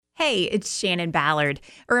Hey, it's Shannon Ballard.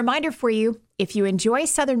 A reminder for you, if you enjoy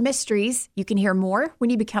Southern Mysteries, you can hear more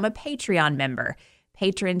when you become a Patreon member.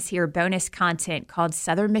 Patrons hear bonus content called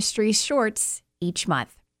Southern Mysteries Shorts each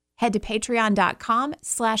month. Head to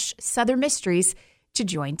patreon.com/Southern Mysteries to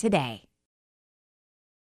join today.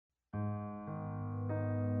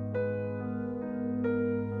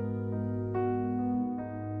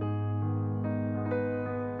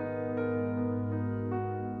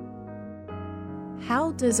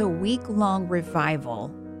 How does a week-long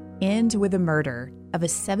revival end with the murder of a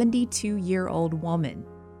 72-year-old woman?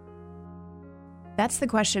 That's the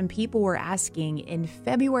question people were asking in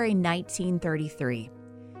February 1933,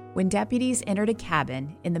 when deputies entered a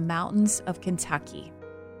cabin in the mountains of Kentucky.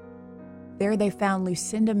 There they found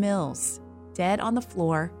Lucinda Mills, dead on the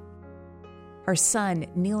floor, her son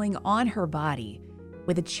kneeling on her body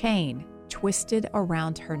with a chain twisted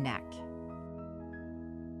around her neck.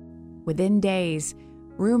 Within days,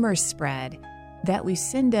 rumors spread that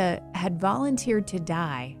Lucinda had volunteered to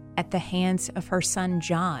die at the hands of her son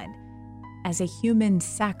John as a human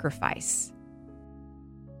sacrifice.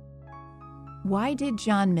 Why did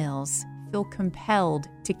John Mills feel compelled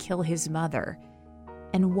to kill his mother?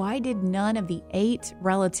 And why did none of the 8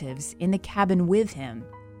 relatives in the cabin with him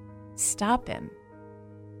stop him?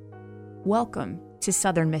 Welcome to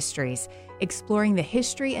Southern Mysteries, exploring the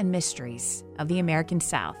history and mysteries of the American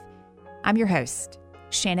South. I'm your host,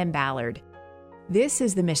 Shannon Ballard. This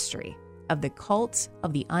is the mystery of the Cult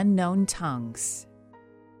of the Unknown Tongues.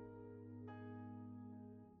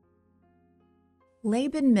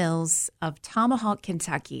 Laban Mills of Tomahawk,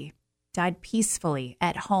 Kentucky, died peacefully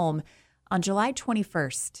at home on July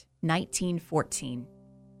 21st, 1914.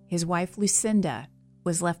 His wife, Lucinda,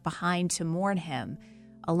 was left behind to mourn him,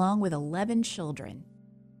 along with 11 children.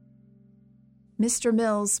 Mr.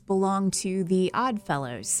 Mills belonged to the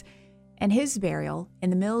Oddfellows, and his burial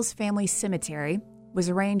in the Mills family cemetery was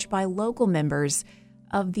arranged by local members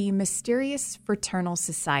of the Mysterious Fraternal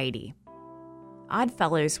Society.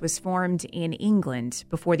 Oddfellows was formed in England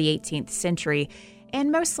before the 18th century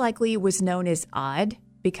and most likely was known as Odd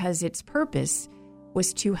because its purpose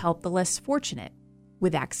was to help the less fortunate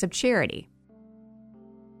with acts of charity.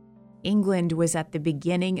 England was at the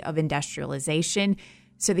beginning of industrialization,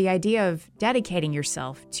 so the idea of dedicating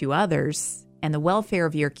yourself to others and the welfare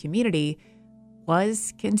of your community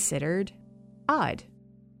was considered odd.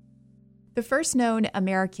 The first known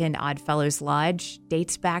American Oddfellows Lodge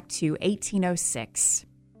dates back to 1806.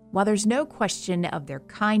 While there's no question of their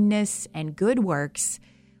kindness and good works,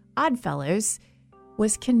 Oddfellows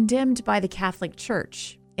was condemned by the Catholic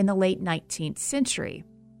Church in the late 19th century,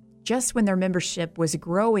 just when their membership was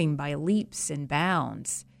growing by leaps and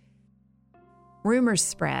bounds. Rumors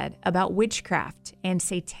spread about witchcraft and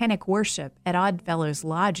satanic worship at Oddfellows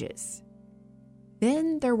lodges.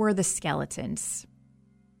 Then there were the skeletons.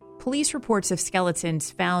 Police reports of skeletons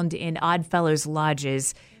found in Oddfellows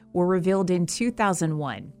lodges were revealed in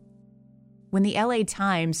 2001, when the LA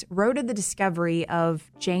Times wrote of the discovery of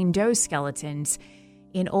Jane Doe skeletons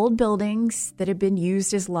in old buildings that had been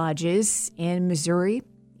used as lodges in Missouri,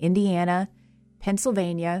 Indiana,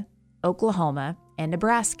 Pennsylvania, Oklahoma, and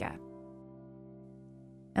Nebraska.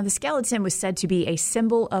 Now, the skeleton was said to be a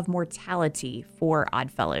symbol of mortality for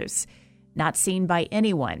Oddfellows, not seen by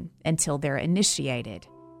anyone until they're initiated.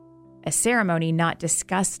 A ceremony not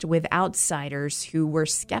discussed with outsiders who were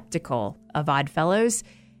skeptical of Oddfellows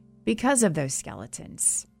because of those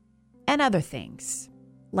skeletons, and other things,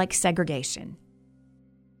 like segregation.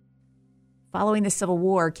 Following the Civil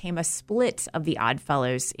War came a split of the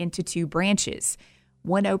Oddfellows into 2 branches,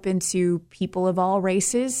 one open to people of all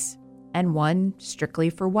races, and one strictly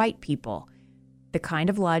for white people, the kind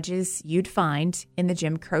of lodges you'd find in the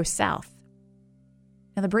Jim Crow South.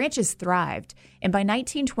 Now, the branches thrived, and by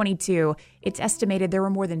 1922, it's estimated there were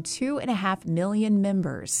more than 2.5 million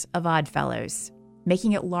members of Oddfellows,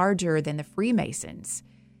 making it larger than the Freemasons.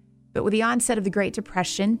 But with the onset of the Great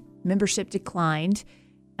Depression, membership declined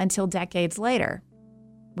until decades later,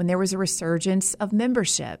 when there was a resurgence of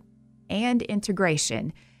membership and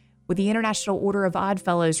integration, with the International Order of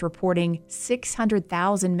Oddfellows reporting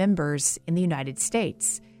 600,000 members in the United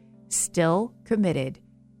States, still committed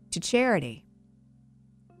to charity.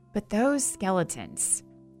 But those skeletons,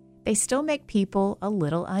 they still make people a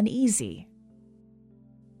little uneasy.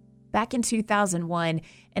 Back in 2001,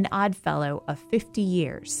 an Oddfellow of 50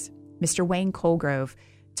 years, Mr. Wayne Colgrove,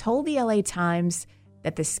 told the LA Times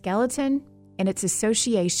that the skeleton and its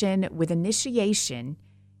association with initiation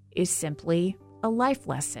is simply a life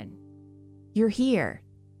lesson. You're here,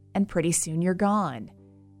 and pretty soon you're gone.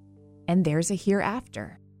 And there's a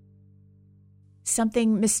hereafter.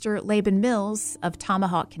 something Mr. Laban Mills of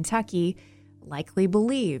Tomahawk, Kentucky, likely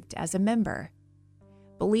believed as a member.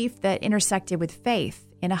 Belief that intersected with faith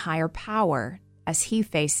in a higher power as he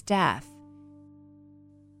faced death.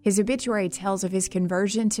 His obituary tells of his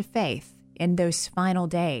conversion to faith in those final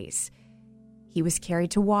days. He was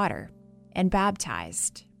carried to water and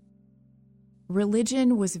baptized.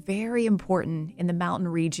 Religion was very important in the mountain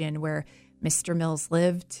region where Mr. Mills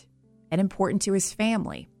lived and important to his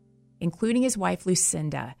family, including his wife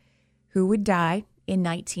Lucinda, who would die in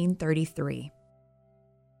 1933.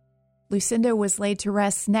 Lucinda was laid to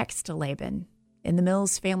rest next to Laban in the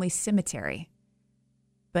Mills family cemetery.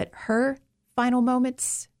 But her final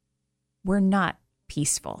moments were not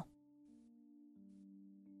peaceful.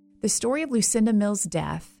 The story of Lucinda Mills'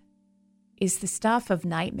 death is the stuff of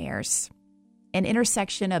nightmares, an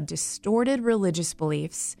intersection of distorted religious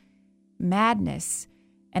beliefs, madness,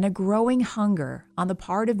 and a growing hunger on the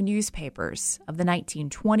part of newspapers of the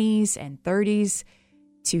 1920s and 30s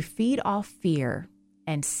to feed off fear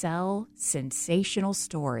and sell sensational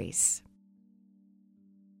stories.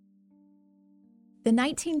 The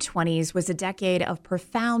 1920s was a decade of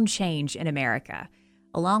profound change in America,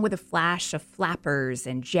 along with a flash of flappers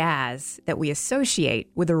and jazz that we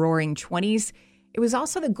associate with the Roaring '20s. It was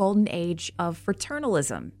also the golden age of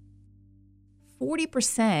fraternalism.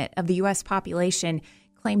 40% of the U.S. population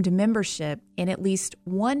claimed membership in at least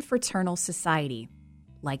one fraternal society,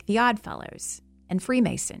 like the Oddfellows and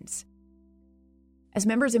Freemasons. As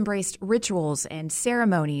members embraced rituals and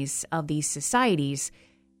ceremonies of these societies,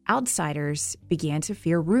 outsiders began to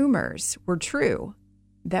fear rumors were true,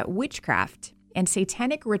 that witchcraft and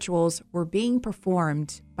satanic rituals were being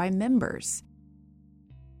performed by members.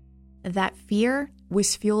 That fear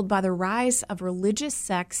was fueled by the rise of religious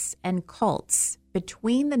sects and cults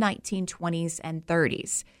between the 1920s and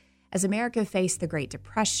 30s, as America faced the Great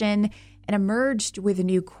Depression and emerged with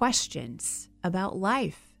new questions about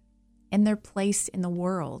life and their place in the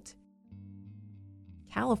world.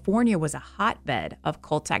 California was a hotbed of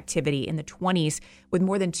cult activity in the 20s, with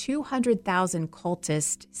more than 200,000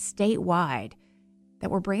 cultists statewide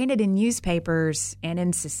that were branded in newspapers and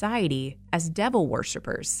in society as devil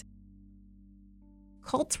worshippers.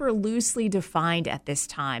 Cults were loosely defined at this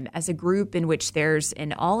time as a group in which there's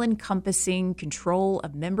an all-encompassing control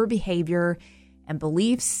of member behavior and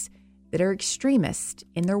beliefs that are extremist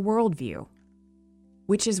in their worldview,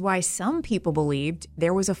 which is why some people believed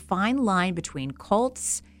there was a fine line between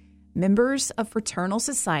cults, members of fraternal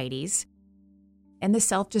societies, and the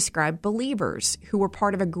self-described believers who were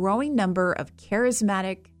part of a growing number of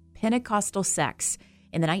charismatic Pentecostal sects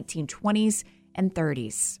in the 1920s and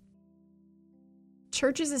 30s.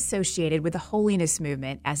 Churches associated with the holiness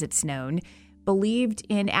movement, as it's known, believed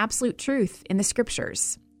in absolute truth in the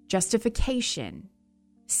scriptures, justification,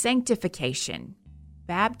 sanctification,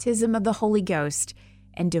 baptism of the Holy Ghost,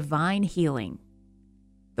 and divine healing.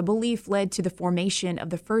 The belief led to the formation of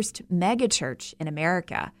the first megachurch in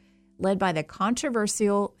America, led by the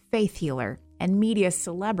controversial faith healer and media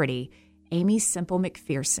celebrity Aimee Semple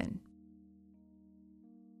McPherson.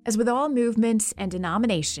 As with all movements and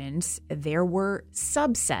denominations, there were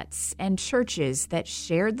subsets and churches that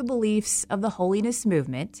shared the beliefs of the holiness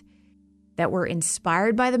movement, that were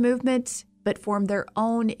inspired by the movement, but formed their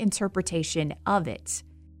own interpretation of it.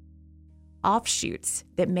 Offshoots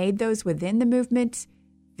that made those within the movement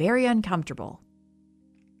very uncomfortable.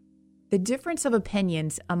 The difference of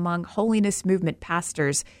opinions among holiness movement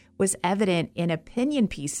pastors was evident in opinion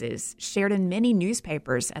pieces shared in many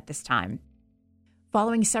newspapers at this time.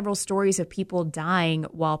 Following several stories of people dying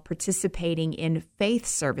while participating in faith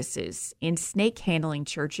services in snake-handling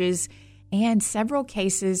churches, and several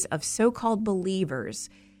cases of so-called believers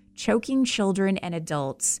choking children and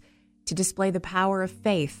adults to display the power of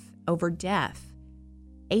faith over death,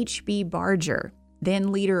 H.B. Barger,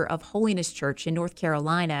 then leader of Holiness Church in North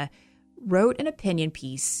Carolina, wrote an opinion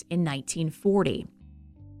piece in 1940.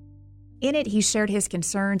 In it, he shared his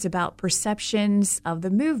concerns about perceptions of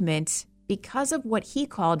the movement because of what he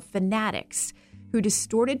called fanatics who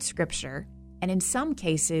distorted scripture and in some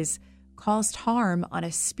cases caused harm on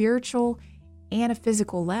a spiritual and a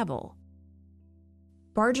physical level.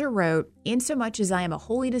 Barger wrote, "Insomuch as I am a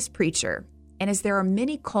holiness preacher, and as there are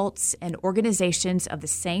many cults and organizations of the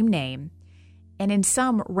same name, and in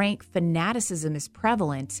some rank fanaticism is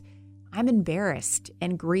prevalent, I'm embarrassed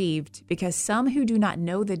and grieved because some who do not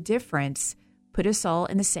know the difference put us all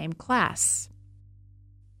in the same class."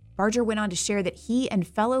 Barger went on to share that he and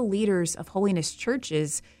fellow leaders of holiness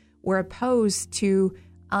churches were opposed to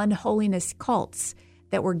unholiness cults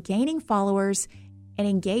that were gaining followers and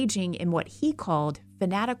engaging in what he called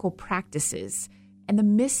fanatical practices and the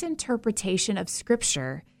misinterpretation of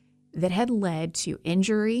Scripture that had led to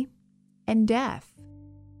injury and death.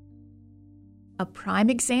 A prime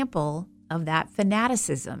example of that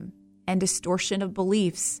fanaticism and distortion of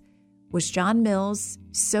beliefs was John Mills'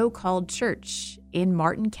 so-called church in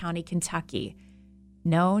Martin County, Kentucky,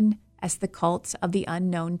 known as the Cult of the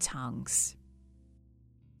Unknown Tongues.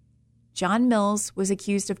 John Mills was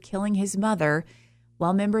accused of killing his mother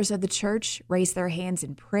while members of the church raised their hands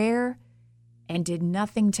in prayer and did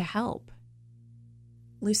nothing to help.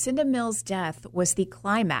 Lucinda Mills' death was the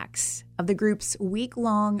climax of the group's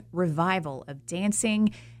week-long revival of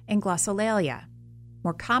dancing and glossolalia,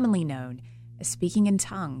 more commonly known as speaking in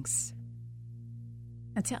tongues.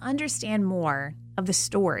 Now, to understand more of the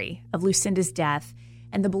story of Lucinda's death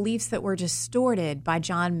and the beliefs that were distorted by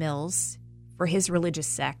John Mills for his religious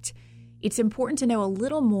sect, it's important to know a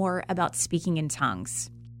little more about speaking in tongues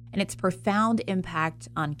and its profound impact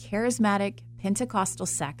on charismatic Pentecostal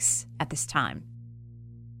sects at this time.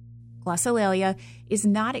 Glossolalia is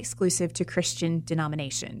not exclusive to Christian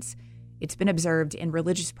denominations. It's been observed in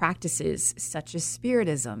religious practices such as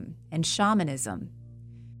Spiritism and shamanism.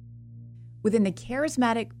 Within the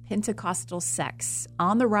charismatic Pentecostal sects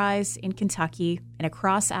on the rise in Kentucky and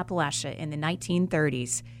across Appalachia in the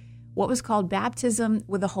 1930s, what was called baptism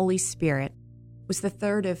with the Holy Spirit was the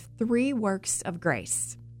third of three works of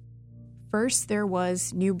grace. First, there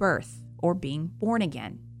was new birth, or being born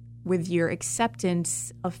again, with your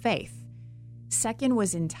acceptance of faith. Second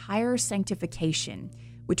was entire sanctification,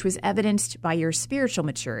 which was evidenced by your spiritual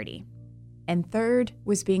maturity. And third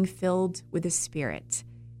was being filled with the Spirit,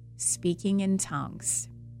 speaking in tongues.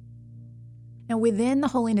 Now, within the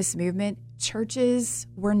holiness movement, churches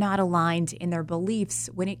were not aligned in their beliefs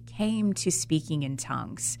when it came to speaking in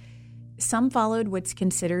tongues. Some followed what's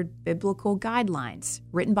considered biblical guidelines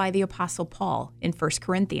written by the Apostle Paul in 1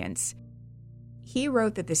 Corinthians. He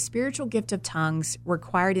wrote that the spiritual gift of tongues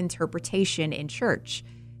required interpretation in church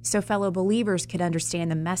so fellow believers could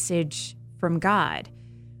understand the message from God.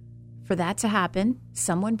 For that to happen,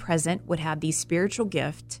 someone present would have the spiritual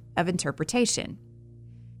gift of interpretation.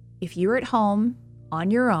 If you were at home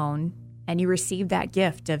on your own and you received that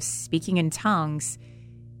gift of speaking in tongues,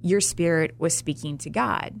 your spirit was speaking to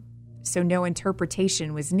God, so no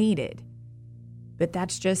interpretation was needed. But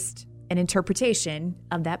that's just an interpretation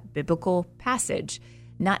of that biblical passage.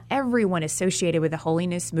 Not everyone associated with the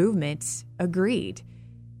holiness movement agreed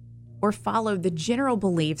or followed the general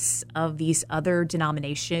beliefs of these other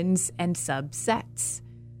denominations and subsects.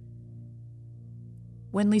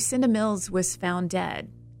 When Lucinda Mills was found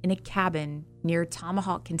dead in a cabin near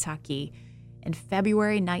Tomahawk, Kentucky, in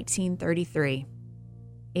February 1933,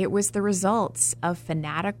 it was the results of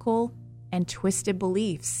fanatical and twisted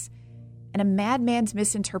beliefs and a madman's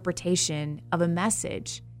misinterpretation of a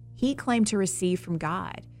message he claimed to receive from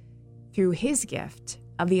God through his gift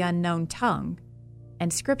of the unknown tongue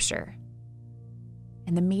and Scripture.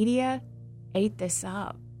 And the media ate this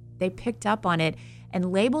up. They picked up on it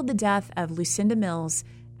and labeled the death of Lucinda Mills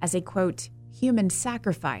as a, quote, human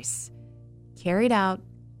sacrifice carried out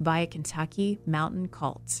by a Kentucky mountain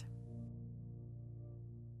cult.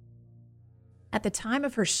 At the time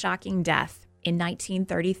of her shocking death in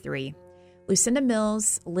 1933, Lucinda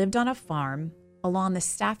Mills lived on a farm along the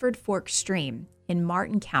Stafford Fork Stream in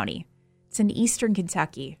Martin County. It's in eastern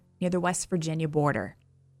Kentucky, near the West Virginia border.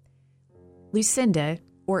 Lucinda,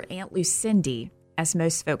 or Aunt Lucindy, as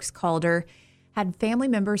most folks called her, had family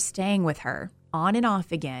members staying with her on and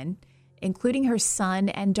off again, including her son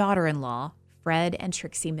and daughter-in-law, Fred and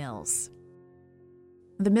Trixie Mills.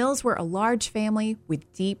 The Mills were a large family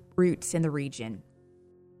with deep roots in the region.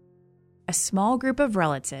 A small group of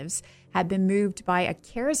relatives had been moved by a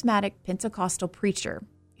charismatic Pentecostal preacher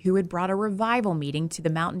who had brought a revival meeting to the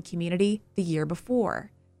mountain community the year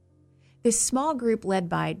before. This small group, led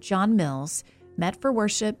by John Mills, met for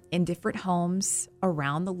worship in different homes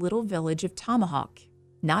around the little village of Tomahawk,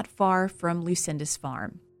 not far from Lucinda's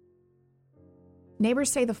farm.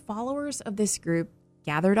 Neighbors say the followers of this group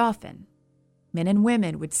gathered often. Men and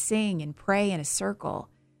women would sing and pray in a circle,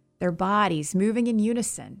 their bodies moving in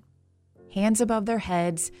unison, hands above their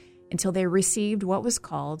heads until they received what was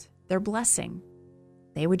called their blessing.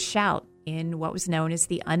 They would shout in what was known as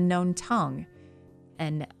the unknown tongue,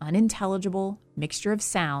 an unintelligible mixture of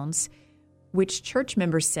sounds, which church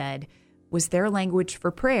members said was their language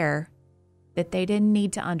for prayer that they didn't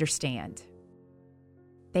need to understand.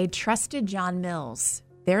 They trusted John Mills,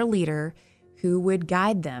 their leader, who would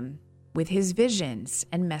guide them with his visions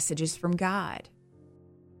and messages from God.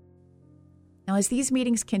 Now, as these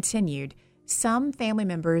meetings continued, some family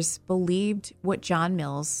members believed what John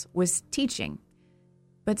Mills was teaching,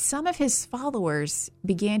 But some of his followers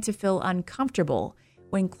began to feel uncomfortable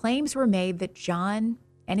when claims were made that John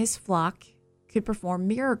and his flock could perform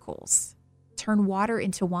miracles, turn water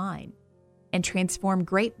into wine, and transform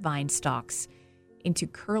grapevine stalks into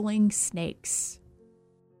curling snakes.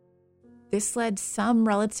 This led some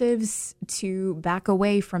relatives to back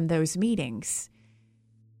away from those meetings.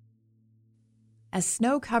 As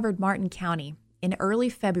snow covered Martin County in early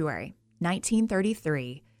February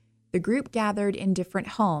 1933, the group gathered in different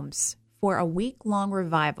homes for a week-long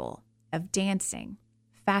revival of dancing,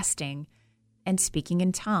 fasting, and speaking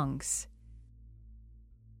in tongues.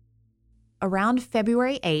 Around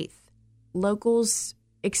February 8th, locals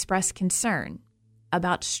expressed concern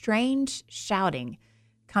about strange shouting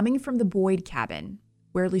coming from the Boyd cabin,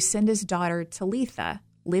 where Lucinda's daughter Talitha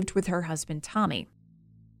lived with her husband Tommy.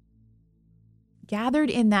 Gathered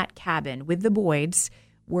in that cabin with the Boyds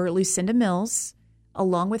were Lucinda Mills,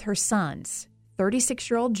 along with her sons,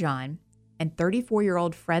 36-year-old John and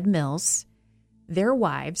 34-year-old Fred Mills, their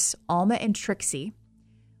wives, Alma and Trixie,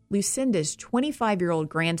 Lucinda's 25-year-old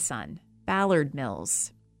grandson, Ballard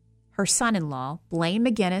Mills, her son-in-law, Blaine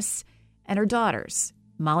McGinnis, and her daughters,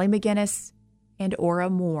 Molly McGinnis and Ora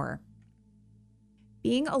Moore.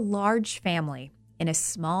 Being a large family in a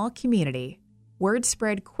small community, word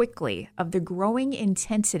spread quickly of the growing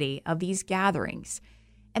intensity of these gatherings,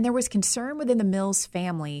 and there was concern within the Mills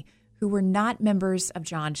family who were not members of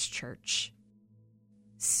John's church.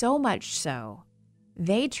 So much so,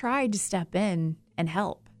 they tried to step in and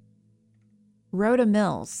help. Rhoda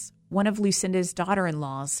Mills, one of Lucinda's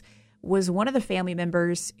daughter-in-laws, was one of the family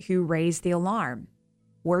members who raised the alarm,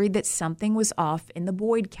 worried that something was off in the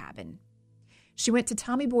Boyd cabin. She went to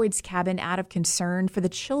Tommy Boyd's cabin out of concern for the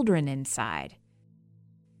children inside.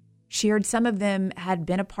 She heard some of them had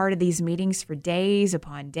been a part of these meetings for days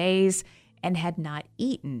upon days and had not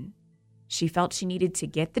eaten. She felt she needed to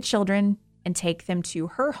get the children and take them to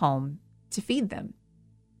her home to feed them.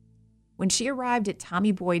 When she arrived at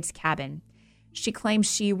Tommy Boyd's cabin, she claimed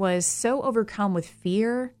she was so overcome with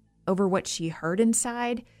fear over what she heard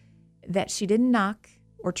inside that she didn't knock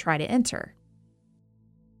or try to enter.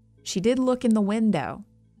 She did look in the window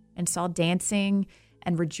and saw dancing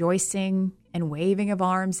and rejoicing and waving of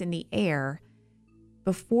arms in the air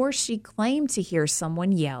before she claimed to hear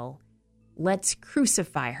someone yell, "Let's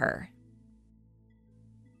crucify her."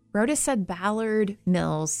 Rhoda said Ballard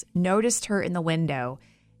Mills noticed her in the window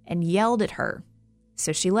and yelled at her,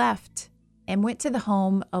 so she left and went to the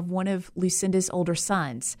home of one of Lucinda's older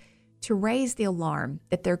sons to raise the alarm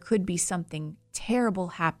that there could be something terrible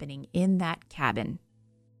happening in that cabin.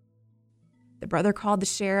 The brother called the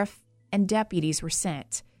sheriff, and deputies were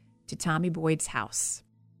sent to Tommy Boyd's house.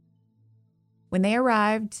 When they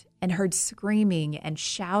arrived and heard screaming and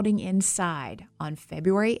shouting inside on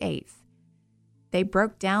February 8th, they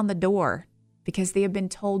broke down the door because they had been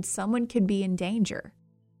told someone could be in danger.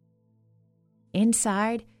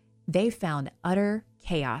 Inside, they found utter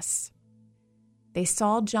chaos. They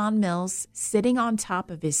saw John Mills sitting on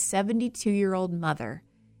top of his 72-year-old mother,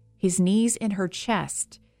 his knees in her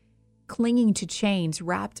chest, clinging to chains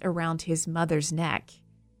wrapped around his mother's neck.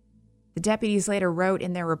 The deputies later wrote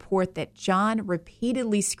in their report that John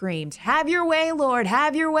repeatedly screamed, "Have your way, Lord,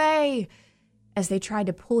 have your way," as they tried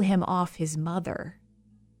to pull him off his mother.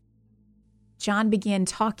 John began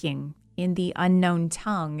talking in the unknown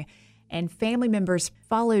tongue, and family members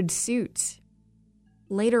followed suit.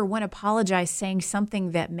 Later, one apologized, saying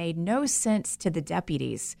something that made no sense to the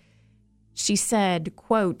deputies. She said,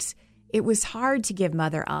 quote, "It was hard to give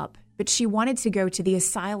Mother up, but she wanted to go to the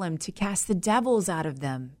asylum to cast the devils out of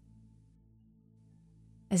them."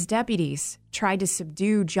 As deputies tried to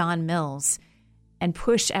subdue John Mills and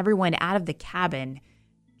push everyone out of the cabin,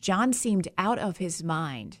 John seemed out of his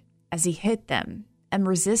mind as he hit them and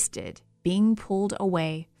resisted being pulled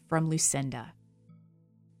away from Lucinda.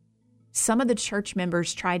 Some of the church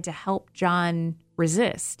members tried to help John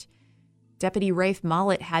resist. Deputy Rafe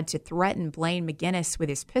Mollett had to threaten Blaine McGinnis with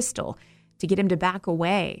his pistol to get him to back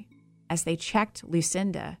away as they checked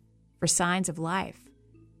Lucinda for signs of life.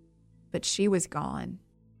 But she was gone.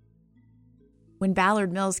 When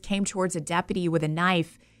Ballard Mills came towards a deputy with a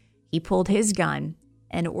knife, he pulled his gun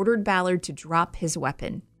and ordered Ballard to drop his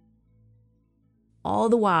weapon. All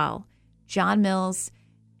the while, John Mills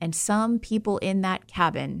and some people in that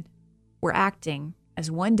cabin were acting, as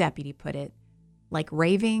one deputy put it, like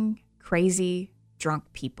raving, crazy,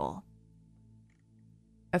 drunk people.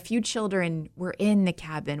 A few children were in the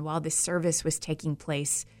cabin while this service was taking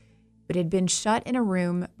place, but had been shut in a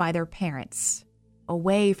room by their parents,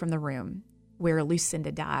 away from the room where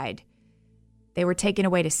Lucinda died. They were taken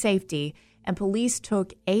away to safety, and police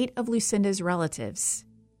took 8 of Lucinda's relatives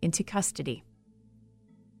into custody.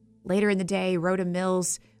 Later in the day, Rhoda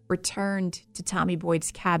Mills returned to Tommy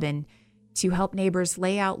Boyd's cabin to help neighbors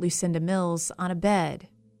lay out Lucinda Mills on a bed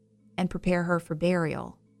and prepare her for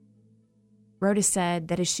burial. Rhoda said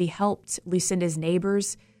that as she helped Lucinda's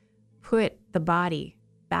neighbors put the body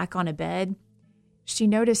back on a bed, she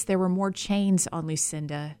noticed there were more chains on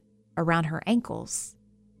Lucinda around her ankles,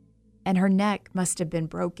 and her neck must have been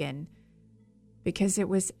broken because it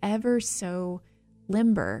was ever so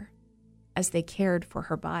limber as they cared for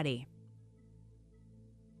her body.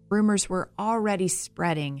 Rumors were already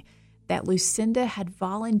spreading that Lucinda had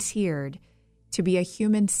volunteered to be a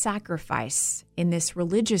human sacrifice in this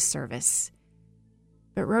religious service.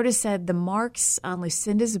 But Rhoda said the marks on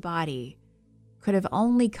Lucinda's body could have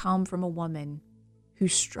only come from a woman who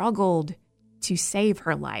struggled to save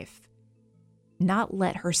her life, not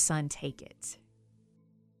let her son take it.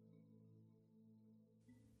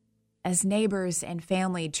 As neighbors and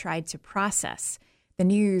family tried to process the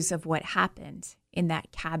news of what happened in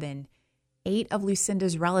that cabin, 8 of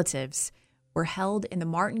Lucinda's relatives were held in the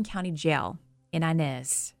Martin County Jail in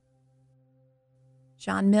Inez.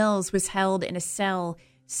 John Mills was held in a cell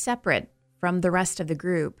separate from the rest of the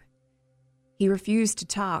group. He refused to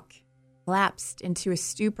talk, lapsed into a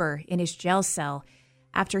stupor in his jail cell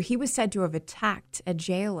after he was said to have attacked a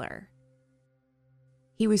jailer.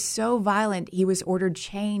 He was so violent, he was ordered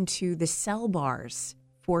chained to the cell bars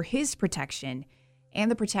for his protection and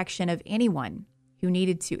the protection of anyone who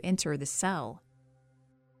needed to enter the cell.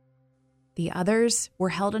 The others were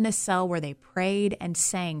held in a cell where they prayed and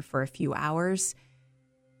sang for a few hours.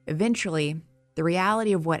 Eventually, the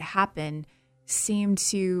reality of what happened seemed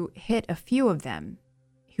to hit a few of them,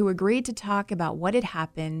 who agreed to talk about what had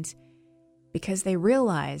happened because they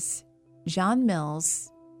realized John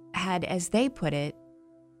Mills had, as they put it,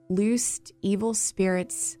 loosed evil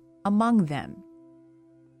spirits among them.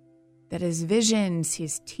 That his visions,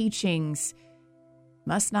 his teachings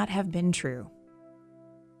must not have been true.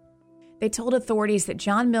 They told authorities that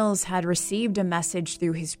John Mills had received a message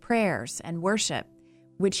through his prayers and worship,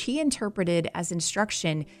 which he interpreted as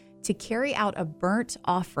instruction to carry out a burnt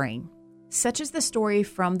offering, such as the story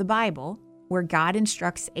from the Bible, where God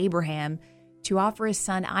instructs Abraham to offer his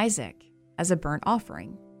son Isaac as a burnt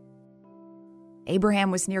offering.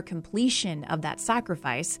 Abraham was near completion of that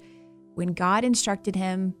sacrifice when God instructed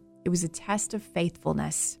him it was a test of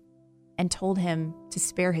faithfulness and told him to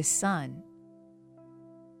spare his son.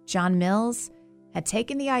 John Mills had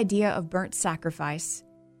taken the idea of burnt sacrifice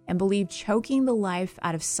and believed choking the life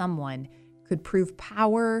out of someone could prove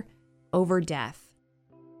power over death.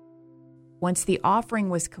 Once the offering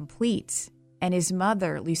was complete and his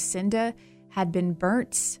mother, Lucinda, had been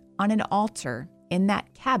burnt on an altar in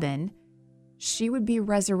that cabin, she would be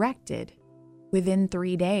resurrected within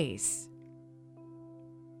 3 days.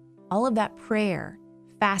 All of that prayer,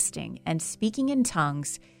 fasting, and speaking in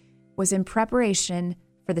tongues was in preparation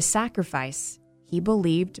for the sacrifice he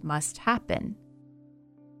believed must happen.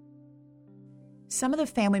 Some of the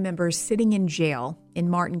family members sitting in jail in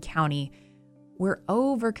Martin County were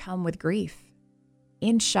overcome with grief,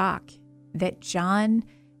 in shock that John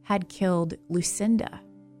had killed Lucinda.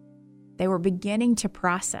 They were beginning to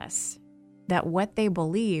process that what they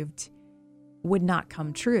believed would not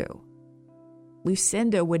come true.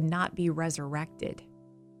 Lucinda would not be resurrected.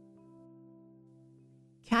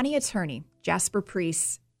 County Attorney Jasper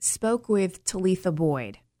Priest spoke with Talitha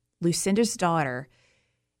Boyd, Lucinda's daughter,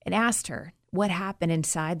 and asked her what happened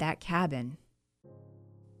inside that cabin.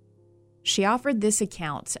 She offered this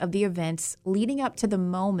account of the events leading up to the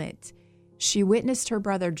moment she witnessed her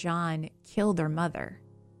brother John kill their mother.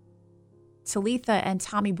 Talitha and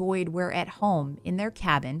Tommy Boyd were at home in their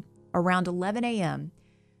cabin around 11 a.m.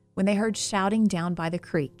 when they heard shouting down by the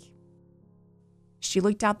creek. She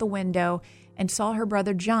looked out the window and saw her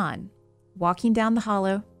brother John walking down the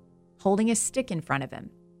hollow, holding a stick in front of him.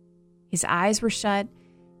 His eyes were shut,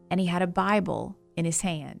 and he had a Bible in his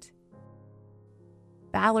hand.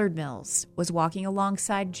 Ballard Mills was walking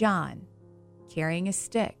alongside John, carrying a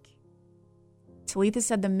stick. Talitha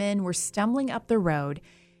said the men were stumbling up the road,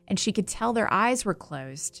 and she could tell their eyes were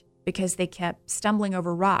closed because they kept stumbling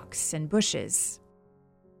over rocks and bushes.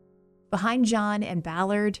 Behind John and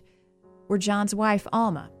Ballard were John's wife,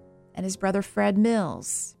 Alma, and his brother, Fred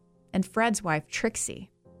Mills, and Fred's wife,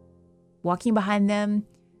 Trixie. Walking behind them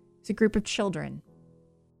was a group of children.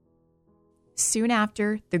 Soon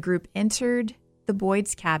after, the group entered the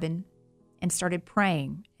Boyd's cabin and started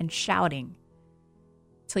praying and shouting.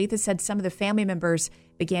 Talitha said some of the family members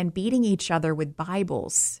began beating each other with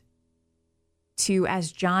Bibles to,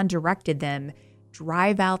 as John directed them,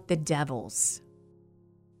 drive out the devils.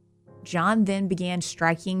 John then began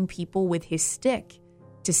striking people with his stick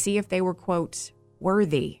to see if they were, quote,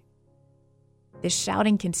 worthy. This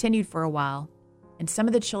shouting continued for a while, and some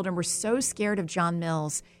of the children were so scared of John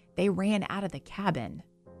Mills, they ran out of the cabin.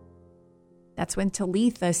 That's when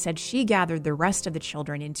Talitha said she gathered the rest of the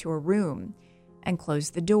children into a room and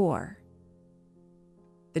closed the door.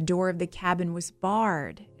 The door of the cabin was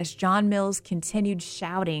barred as John Mills continued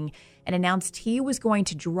shouting and announced he was going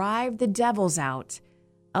to drive the devils out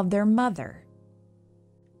of their mother.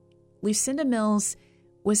 Lucinda Mills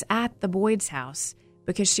was at the Boyd's house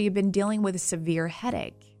because she had been dealing with a severe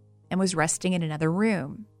headache and was resting in another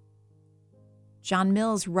room. John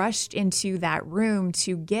Mills rushed into that room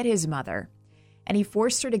to get his mother, and he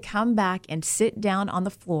forced her to come back and sit down on the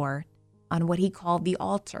floor on what he called the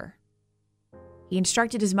altar. He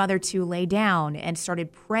instructed his mother to lay down and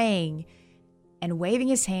started praying and waving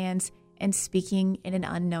his hands and speaking in an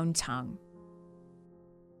unknown tongue.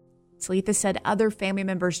 Talitha said other family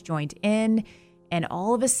members joined in, and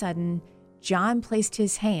all of a sudden, John placed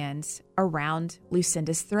his hands around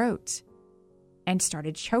Lucinda's throat and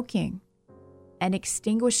started choking and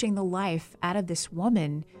extinguishing the life out of this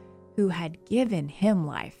woman who had given him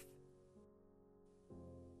life.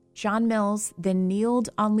 John Mills then kneeled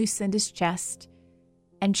on Lucinda's chest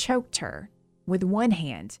and choked her with one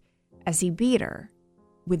hand as he beat her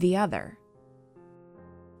with the other.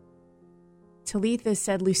 Talitha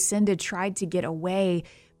said Lucinda tried to get away,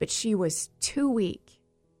 but she was too weak,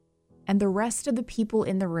 and the rest of the people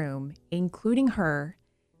in the room, including her,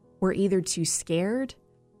 were either too scared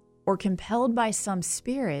or compelled by some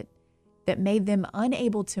spirit that made them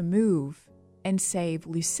unable to move and save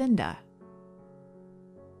Lucinda.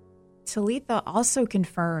 Talitha also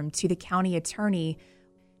confirmed to the county attorney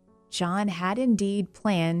John had indeed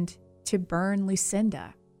planned to burn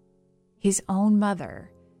Lucinda, his own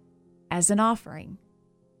mother, as an offering,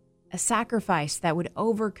 a sacrifice that would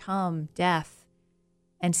overcome death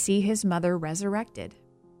and see his mother resurrected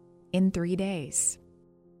in 3 days.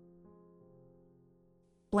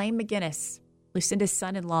 Blaine McGinnis, Lucinda's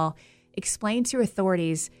son-in-law, explained to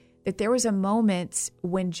authorities that there was a moment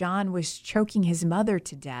when John was choking his mother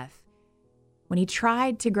to death when he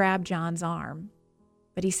tried to grab John's arm,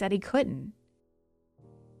 but he said he couldn't.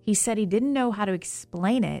 He said he didn't know how to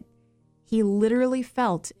explain it. He literally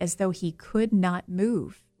felt as though he could not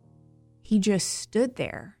move. He just stood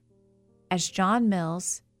there as John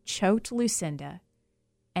Mills choked Lucinda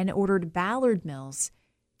and ordered Ballard Mills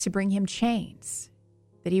to bring him chains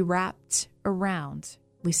that he wrapped around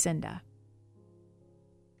Lucinda.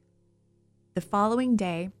 The following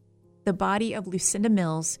day, the body of Lucinda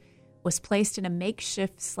Mills was placed in a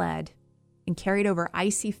makeshift sled and carried over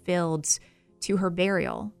icy fields to her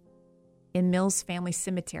burial in Mills Family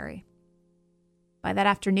Cemetery. By that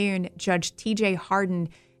afternoon, Judge T.J. Hardin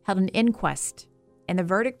held an inquest, and the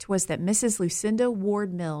verdict was that Mrs. Lucinda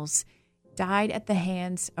Ward Mills died at the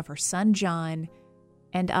hands of her son John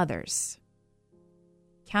and others.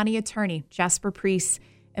 County Attorney Jasper Priest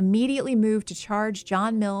immediately moved to charge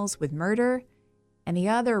John Mills with murder and the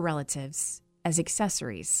other relatives as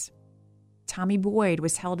accessories. Tommy Boyd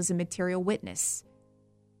was held as a material witness.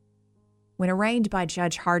 When arraigned by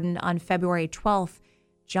Judge Hardin on February 12th,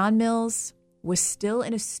 John Mills was still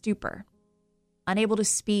in a stupor, unable to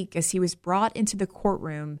speak as he was brought into the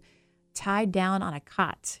courtroom, tied down on a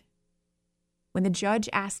cot. When the judge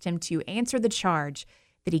asked him to answer the charge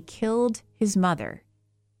that he killed his mother,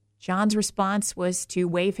 John's response was to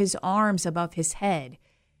wave his arms above his head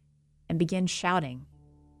and begin shouting.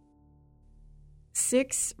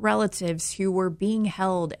 6 relatives who were being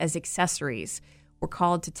held as accessories were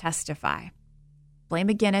called to testify. Blaine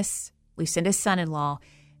McGinnis, Lucinda's son-in-law,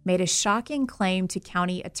 made a shocking claim to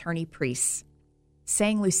County Attorney Priest,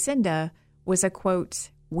 saying Lucinda was a,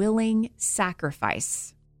 quote, willing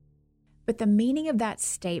sacrifice. But the meaning of that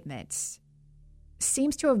statement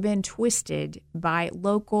seems to have been twisted by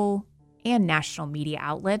local and national media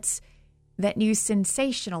outlets that knew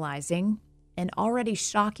sensationalizing an already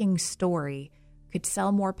shocking story could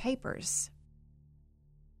sell more papers.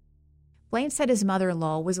 Blaine said his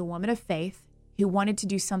mother-in-law was a woman of faith who wanted to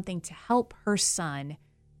do something to help her son,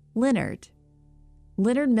 Leonard.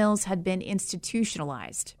 Leonard Mills had been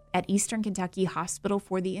institutionalized at Eastern Kentucky Hospital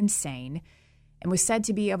for the Insane and was said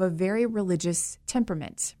to be of a very religious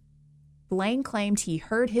temperament. Blaine claimed he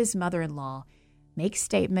heard his mother-in-law make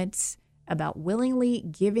statements about willingly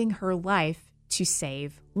giving her life to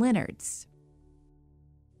save Leonard's.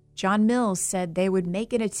 John Mills said they would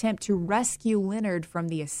make an attempt to rescue Leonard from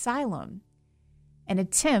the asylum, an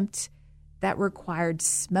attempt that required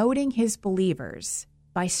smoting his believers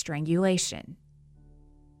by strangulation.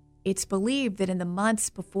 It's believed that in the months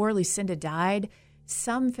before Lucinda died,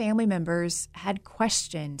 some family members had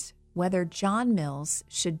questioned whether John Mills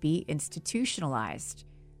should be institutionalized.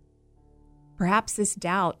 Perhaps this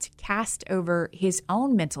doubt cast over his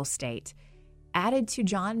own mental state added to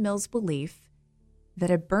John Mills' belief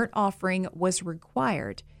that a burnt offering was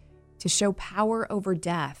required to show power over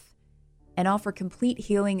death and offer complete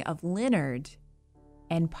healing of Leonard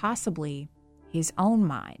and possibly his own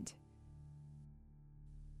mind.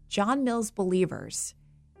 John Mills' believers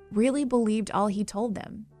really believed all he told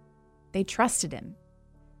them. They trusted him.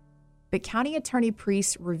 But County Attorney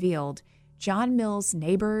Priest revealed John Mills'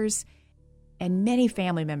 neighbors and many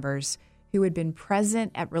family members who had been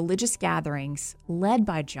present at religious gatherings led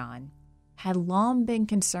by John had long been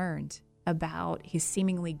concerned about his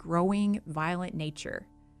seemingly growing violent nature.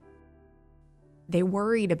 They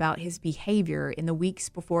worried about his behavior in the weeks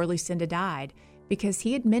before Lucinda died because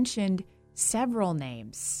he had mentioned several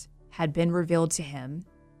names had been revealed to him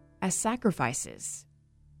as sacrifices.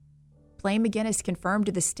 Blaine McGinnis confirmed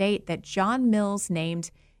to the state that John Mills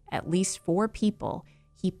named at least 4 people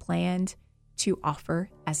he planned to offer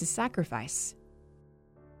as a sacrifice.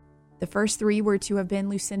 The first 3 were to have been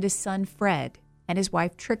Lucinda's son Fred and his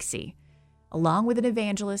wife Trixie, along with an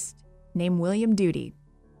evangelist named William Duty,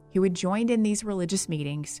 who had joined in these religious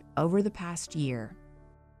meetings over the past year.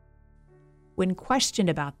 When questioned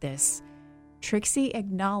about this, Trixie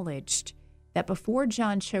acknowledged that before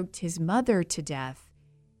John choked his mother to death,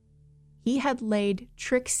 he had laid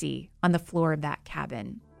Trixie on the floor of that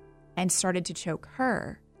cabin and started to choke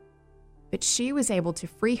her, but she was able to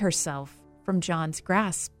free herself from John's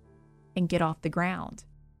grasp and get off the ground.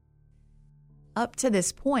 Up to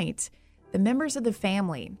this point, the members of the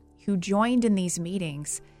family who joined in these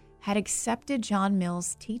meetings had accepted John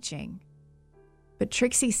Mills' teaching. But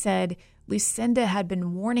Trixie said Lucinda had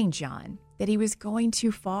been warning John that he was going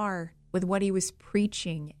too far with what he was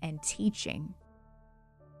preaching and teaching.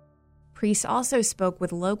 Priest also spoke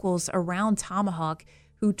with locals around Tomahawk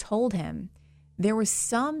who told him there was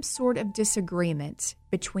some sort of disagreement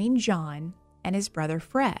between John and his brother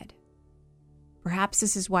Fred. Perhaps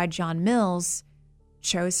this is why John Mills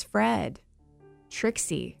chose Fred,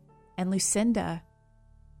 Trixie, and Lucinda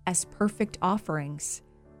as perfect offerings,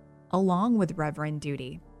 along with Reverend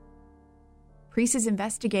Duty. Priest's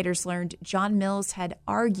investigators learned John Mills had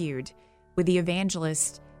argued with the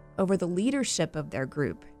evangelist over the leadership of their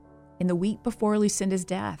group in the week before Lucinda's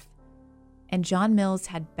death, and John Mills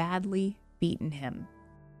had badly beaten him.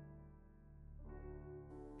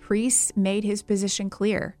 Priest made his position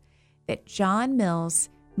clear that John Mills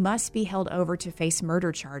must be held over to face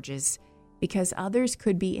murder charges because others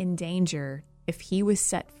could be in danger if he was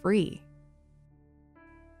set free.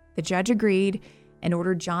 The judge agreed and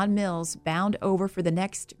ordered John Mills bound over for the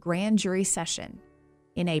next grand jury session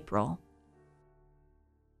in April.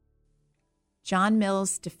 John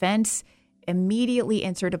Mills' defense immediately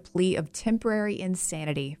entered a plea of temporary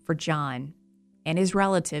insanity for John and his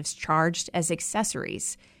relatives charged as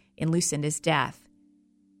accessories in Lucinda's death.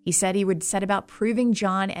 He said he would set about proving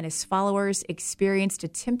John and his followers experienced a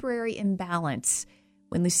temporary imbalance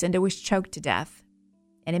when Lucinda was choked to death,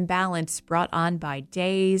 an imbalance brought on by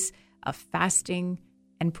days of fasting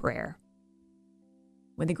and prayer.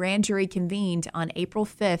 When the grand jury convened on April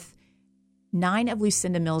 5th, 9 of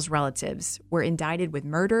Lucinda Mills' relatives were indicted with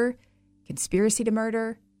murder, conspiracy to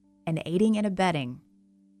murder, and aiding and abetting.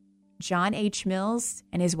 John H. Mills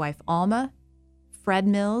and his wife Alma, Fred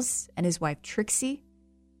Mills and his wife Trixie,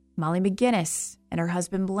 Molly McGinnis and her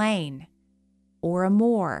husband Blaine, Ora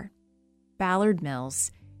Moore, Ballard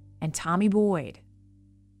Mills, and Tommy Boyd.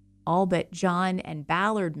 All but John and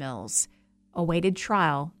Ballard Mills awaited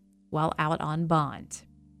trial while out on bond.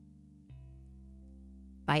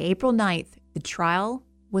 By April 9th, the trial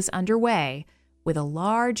was underway with a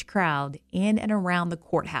large crowd in and around the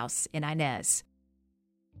courthouse in Inez.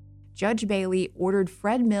 Judge Bailey ordered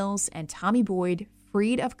Fred Mills and Tommy Boyd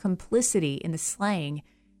freed of complicity in the slaying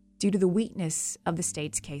due to the weakness of the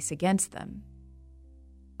state's case against them.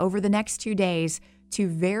 Over the next 2 days, 2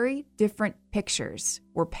 very different pictures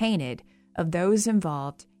were painted of those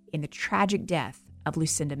involved in the tragic death of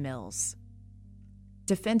Lucinda Mills.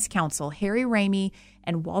 Defense counsel Harry Ramey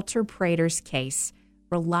and Walter Prater's case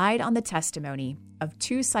relied on the testimony of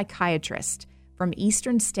 2 psychiatrists from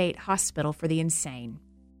Eastern State Hospital for the Insane.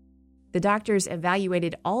 The doctors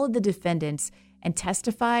evaluated all of the defendants and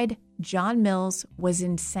testified John Mills was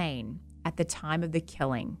insane at the time of the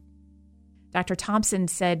killing. Dr. Thompson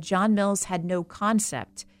said John Mills had no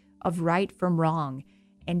concept of right from wrong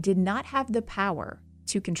and did not have the power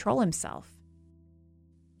to control himself.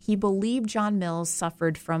 He believed John Mills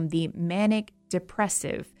suffered from the manic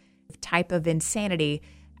depressive type of insanity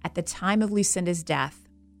at the time of Lucinda's death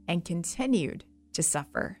and continued to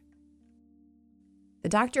suffer. The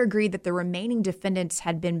doctor agreed that the remaining defendants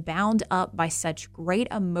had been bound up by such great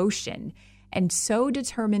emotion and so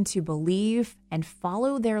determined to believe and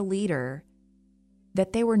follow their leader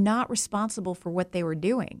that they were not responsible for what they were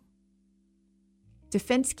doing.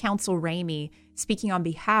 Defense counsel Ramey, speaking on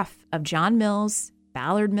behalf of John Mills,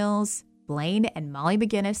 Ballard Mills, Blaine and Molly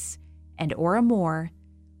McGinnis, and Ora Moore,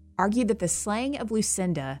 argued that the slaying of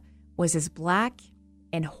Lucinda was as black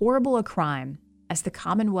and horrible a crime as the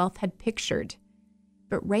Commonwealth had pictured.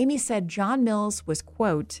 But Ramey said John Mills was,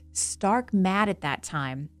 quote, stark mad at that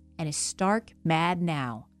time and is stark mad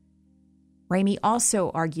now. Ramey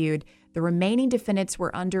also argued the remaining defendants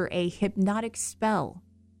were under a hypnotic spell,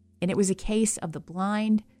 and it was a case of the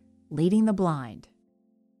blind leading the blind.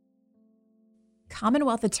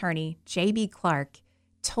 Commonwealth attorney J.B. Clark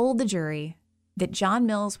told the jury that John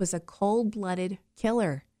Mills was a cold-blooded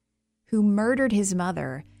killer who murdered his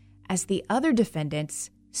mother as the other defendants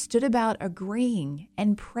stood about agreeing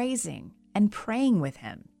and praising and praying with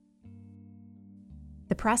him.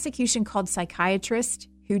 The prosecution called psychiatrists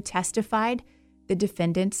who testified the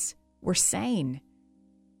defendants were sane,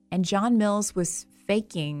 and John Mills was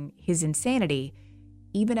faking his insanity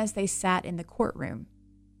even as they sat in the courtroom.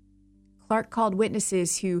 Clark called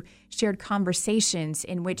witnesses who shared conversations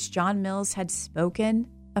in which John Mills had spoken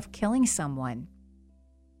of killing someone,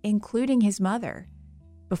 including his mother,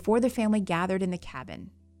 before the family gathered in the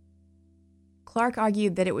cabin. Clark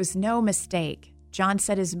argued that it was no mistake. John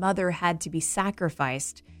said his mother had to be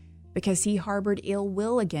sacrificed because he harbored ill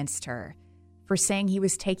will against her for saying he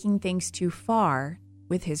was taking things too far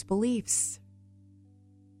with his beliefs.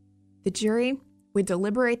 The jury would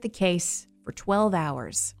deliberate the case for 12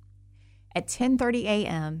 hours. At 10:30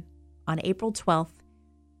 a.m. on April 12th,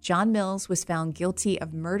 John Mills was found guilty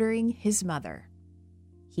of murdering his mother.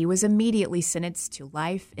 He was immediately sentenced to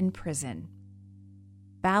life in prison.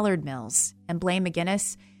 Ballard Mills and Blaine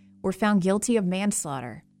McGinnis were found guilty of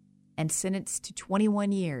manslaughter and sentenced to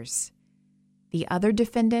 21 years. The other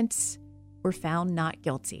defendants were found not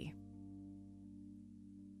guilty.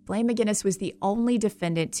 Blaine McGinnis was the only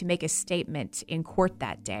defendant to make a statement in court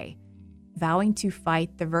that day, vowing to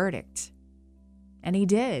fight the verdict. And he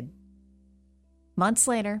did. Months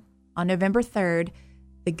later, on November 3rd,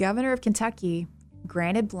 the governor of Kentucky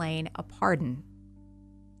granted Blaine a pardon.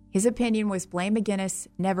 His opinion was Blaine McGinnis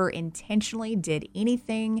never intentionally did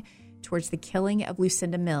anything towards the killing of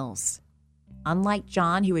Lucinda Mills, unlike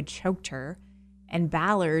John, who had choked her, and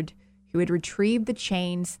Ballard, who had retrieved the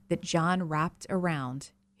chains that John wrapped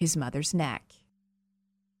around his mother's neck.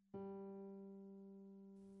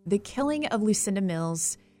 The killing of Lucinda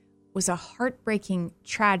Mills was a heartbreaking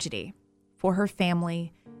tragedy for her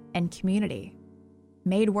family and community,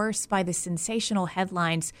 made worse by the sensational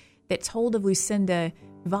headlines that told of Lucinda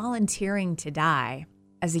volunteering to die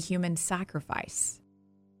as a human sacrifice.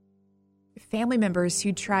 Family members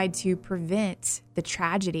who tried to prevent the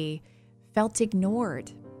tragedy felt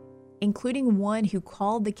ignored, including one who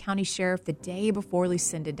called the county sheriff the day before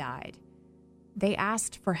Lucinda died. They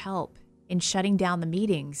asked for help in shutting down the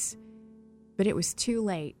meetings, but it was too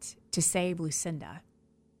late to save Lucinda.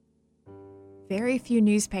 Very few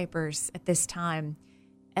newspapers at this time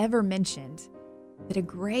ever mentioned that a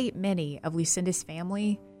great many of Lucinda's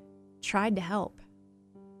family tried to help,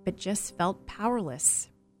 but just felt powerless.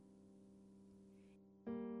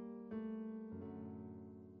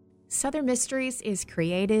 Southern Mysteries is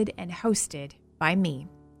created and hosted by me,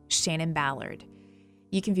 Shannon Ballard.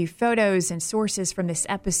 You can view photos and sources from this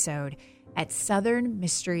episode at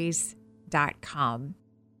southernmysteries.com.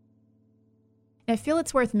 I feel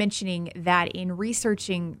it's worth mentioning that in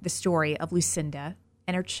researching the story of Lucinda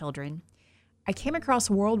and her children, I came across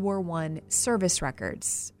World War I service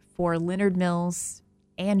records for Leonard Mills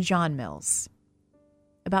and John Mills.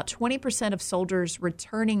 About 20% of soldiers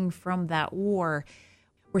returning from that war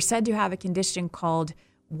were said to have a condition called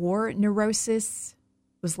war neurosis,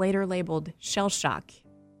 was later labeled shell shock.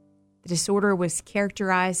 The disorder was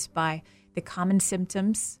characterized by the common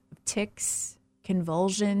symptoms of tics,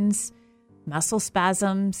 convulsions, muscle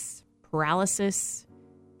spasms, paralysis,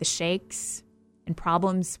 the shakes, and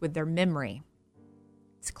problems with their memory.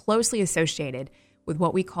 It's closely associated with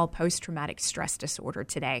what we call post-traumatic stress disorder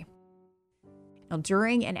today. Now,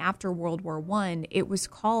 during and after World War I, it was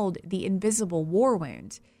called the invisible war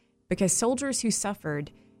wound because soldiers who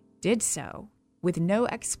suffered did so with no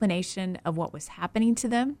explanation of what was happening to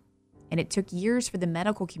them, and it took years for the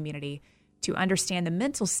medical community to understand the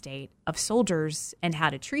mental state of soldiers and how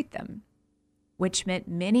to treat them, which meant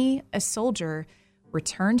many a soldier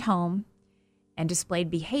returned home and displayed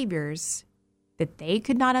behaviors that they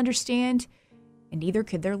could not understand, and neither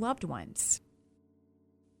could their loved ones.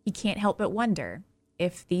 He can't help but wonder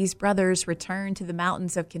if these brothers returned to the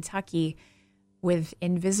mountains of Kentucky with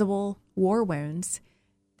invisible war wounds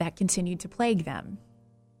that continued to plague them.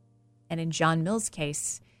 And in John Mills'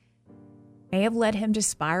 case, may have led him to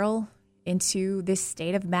spiral into this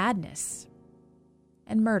state of madness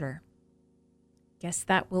and murder. Guess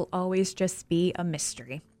that will always just be a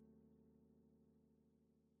mystery.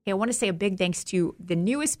 Hey, I want to say a big thanks to the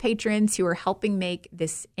newest patrons who are helping make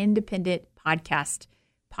this independent podcast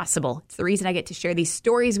possible. It's the reason I get to share these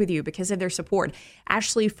stories with you, because of their support.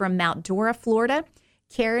 Ashley from Mount Dora, Florida.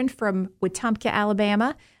 Karen from Wetumpka,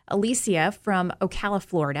 Alabama. Alicia from Ocala,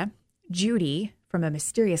 Florida. Judy from a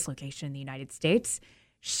mysterious location in the United States.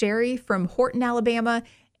 Sherry from Horton, Alabama.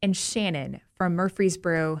 And Shannon from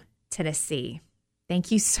Murfreesboro, Tennessee. Thank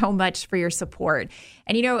you so much for your support.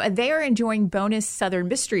 And they are enjoying bonus Southern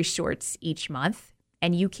Mystery shorts each month,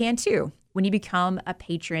 and you can too when you become a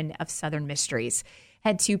patron of Southern Mysteries.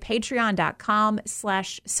 Head to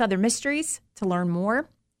patreon.com/Southern Mysteries to learn more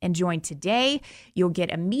and join today. You'll get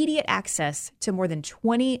immediate access to more than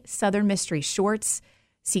 20 Southern Mystery shorts,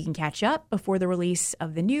 so you can catch up before the release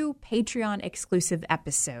of the new Patreon exclusive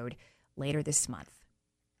episode later this month.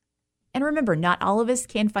 And remember, not all of us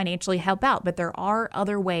can financially help out, but there are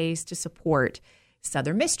other ways to support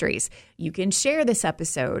Southern Mysteries. You can share this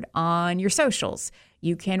episode on your socials.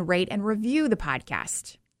 You can rate and review the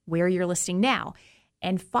podcast where you're listening now,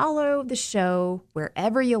 and follow the show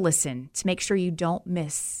wherever you listen to make sure you don't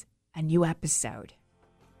miss a new episode.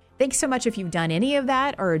 Thanks so much if you've done any of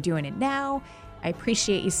that or are doing it now. I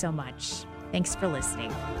appreciate you so much. Thanks for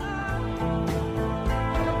listening.